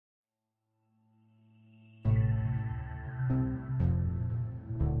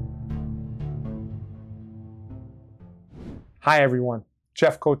Hi everyone,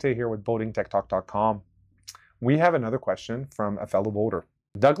 Jeff Cote here with boatingtechtalk.com. We have another question from a fellow boater.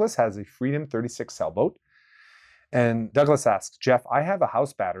 Douglas has a Freedom 36 sailboat, and Douglas asks, Jeff, I have a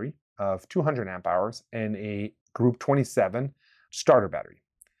house battery of 200 amp hours and a Group 27 starter battery.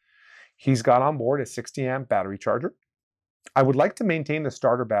 He's got on board a 60 amp battery charger. I would like to maintain the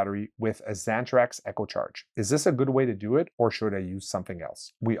starter battery with a Xantrex EcoCharge. Is this a good way to do it, or should I use something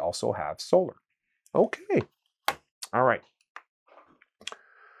else? We also have solar. Okay, all right.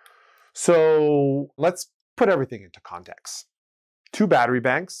 So let's put everything into context. Two battery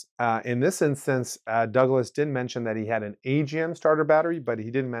banks. In this instance, Douglas did mention that he had an AGM starter battery, but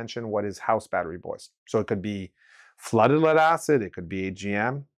he didn't mention what his house battery was. So it could be flooded lead acid, it could be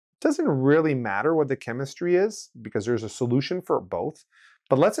AGM. Doesn't really matter what the chemistry is because there's a solution for both.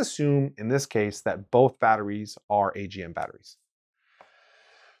 But let's assume in this case that both batteries are AGM batteries.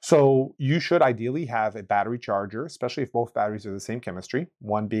 So you should ideally have a battery charger, especially if both batteries are the same chemistry,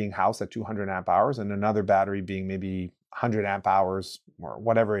 one being house at 200 amp hours and another battery being maybe 100 amp hours or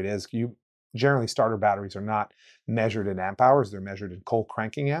whatever it is. Generally, starter batteries are not measured in amp hours. They're measured in cold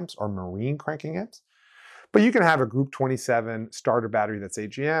cranking amps or marine cranking amps. But you can have a Group 27 starter battery that's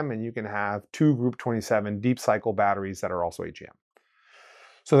AGM, and you can have two Group 27 deep cycle batteries that are also AGM.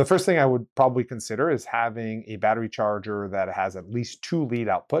 So the first thing I would probably consider is having a battery charger that has at least 2 lead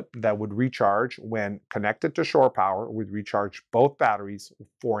output that would recharge when connected to shore power, would recharge both batteries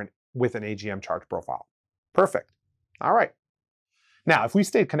with an AGM charge profile. Perfect. All right. Now, if we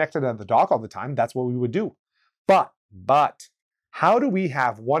stayed connected at the dock all the time, that's what we would do. But how do we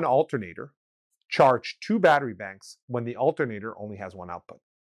have one alternator charge 2 battery banks when the alternator only has 1 output?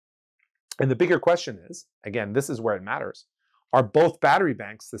 And the bigger question is, again, this is where it matters, are both battery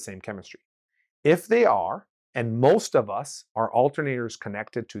banks the same chemistry? If they are, and most of us are alternators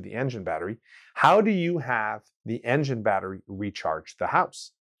connected to the engine battery, how do you have the engine battery recharge the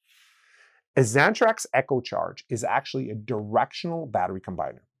house? A Xantrex EcoCharge is actually a directional battery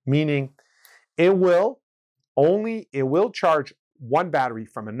combiner, meaning it will charge one battery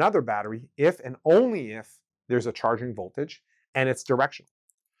from another battery if and only if there's a charging voltage and it's directional.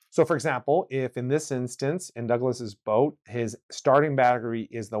 So for example, if in this instance, in Douglas's boat, his starting battery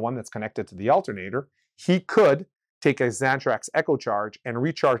is the one that's connected to the alternator, he could take a Xantrex EcoCharge and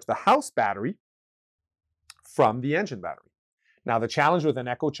recharge the house battery from the engine battery. Now the challenge with an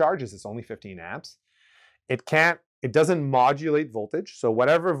EcoCharge is it's only 15 amps. It doesn't modulate voltage. So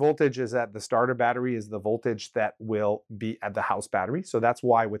whatever voltage is at the starter battery is the voltage that will be at the house battery. So that's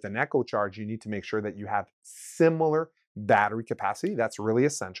why with an EcoCharge, you need to make sure that you have similar battery capacity. That's really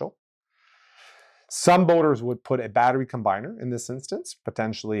essential. Some boaters would put a battery combiner in this instance,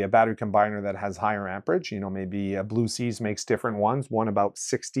 potentially a battery combiner that has higher amperage. Maybe a Blue Seas makes different ones, one about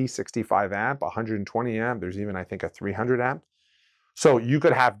 60, 65 amp, 120 amp. There's even, I think, a 300 amp. So you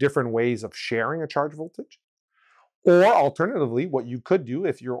could have different ways of sharing a charge voltage. Or alternatively, what you could do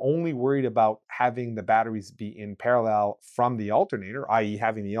if you're only worried about having the batteries be in parallel from the alternator, i.e.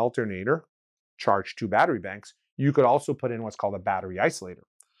 having the alternator charge 2 battery banks, you could also put in what's called a battery isolator.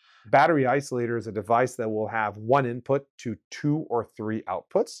 Battery isolator is a device that will have 1 input to 2 or 3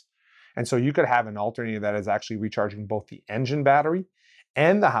 outputs. And so you could have an alternator that is actually recharging both the engine battery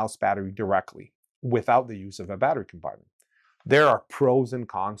and the house battery directly without the use of a battery combiner. There are pros and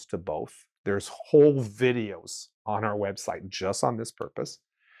cons to both. There's whole videos on our website just on this purpose.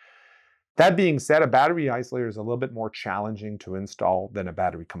 That being said, a battery isolator is a little bit more challenging to install than a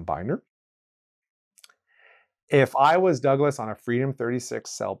battery combiner. If I was Douglas on a Freedom 36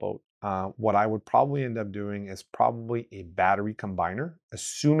 sailboat, what I would probably end up doing is probably a battery combiner,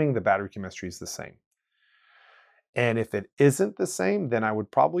 assuming the battery chemistry is the same. And if it isn't the same, then I would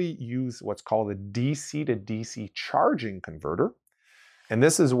probably use what's called a DC to DC charging converter. And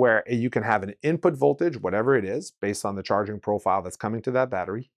this is where you can have an input voltage, whatever it is, based on the charging profile that's coming to that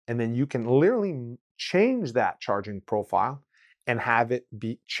battery. And then you can literally change that charging profile and have it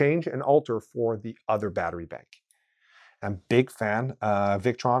be change and alter for the other battery bank. I'm a big fan.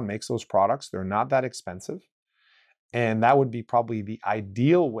 Victron makes those products. They're not that expensive. And that would be probably the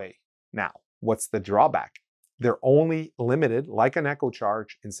ideal way. Now, what's the drawback? They're only limited, like an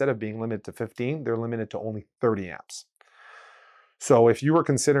EcoCharge, instead of being limited to 15, they're limited to only 30 amps. So if you were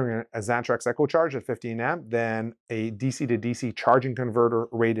considering a Xantrex EcoCharge at 15 amp, then a DC to DC charging converter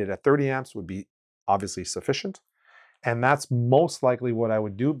rated at 30 amps would be obviously sufficient. And that's most likely what I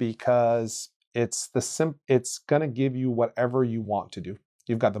would do because it's going to give you whatever you want to do.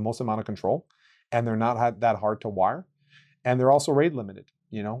 You've got the most amount of control, and they're not that hard to wire, and they're also rate limited.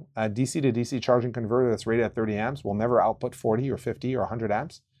 A DC to DC charging converter that's rated at 30 amps will never output 40 or 50 or 100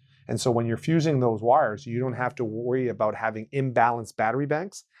 amps. And so when you're fusing those wires, you don't have to worry about having imbalanced battery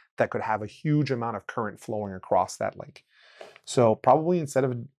banks that could have a huge amount of current flowing across that link. So probably instead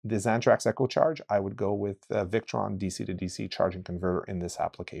of the Xantrax EcoCharge, I would go with Victron DC to DC charging converter in this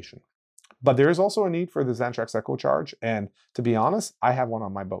application. But there is also a need for the Xantrax EcoCharge, and to be honest, I have one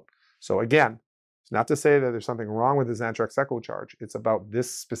on my boat. So again, it's not to say that there's something wrong with the Xantrax EcoCharge. It's about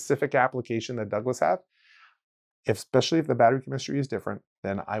this specific application that Douglas had. Especially if the battery chemistry is different,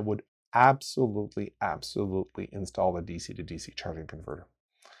 then I would absolutely install the DC to DC charging converter.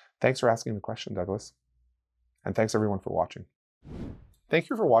 Thanks for asking the question, Douglas. And thanks everyone for watching. Thank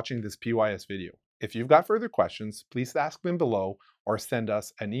you for watching this PYS video. If you've got further questions, please ask them below or send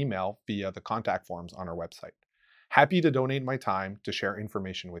us an email via the contact forms on our website. Happy to donate my time to share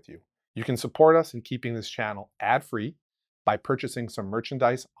information with you. You can support us in keeping this channel ad-free by purchasing some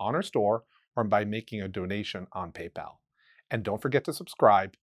merchandise on our store or by making a donation on PayPal. And don't forget to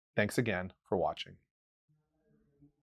subscribe. Thanks again for watching.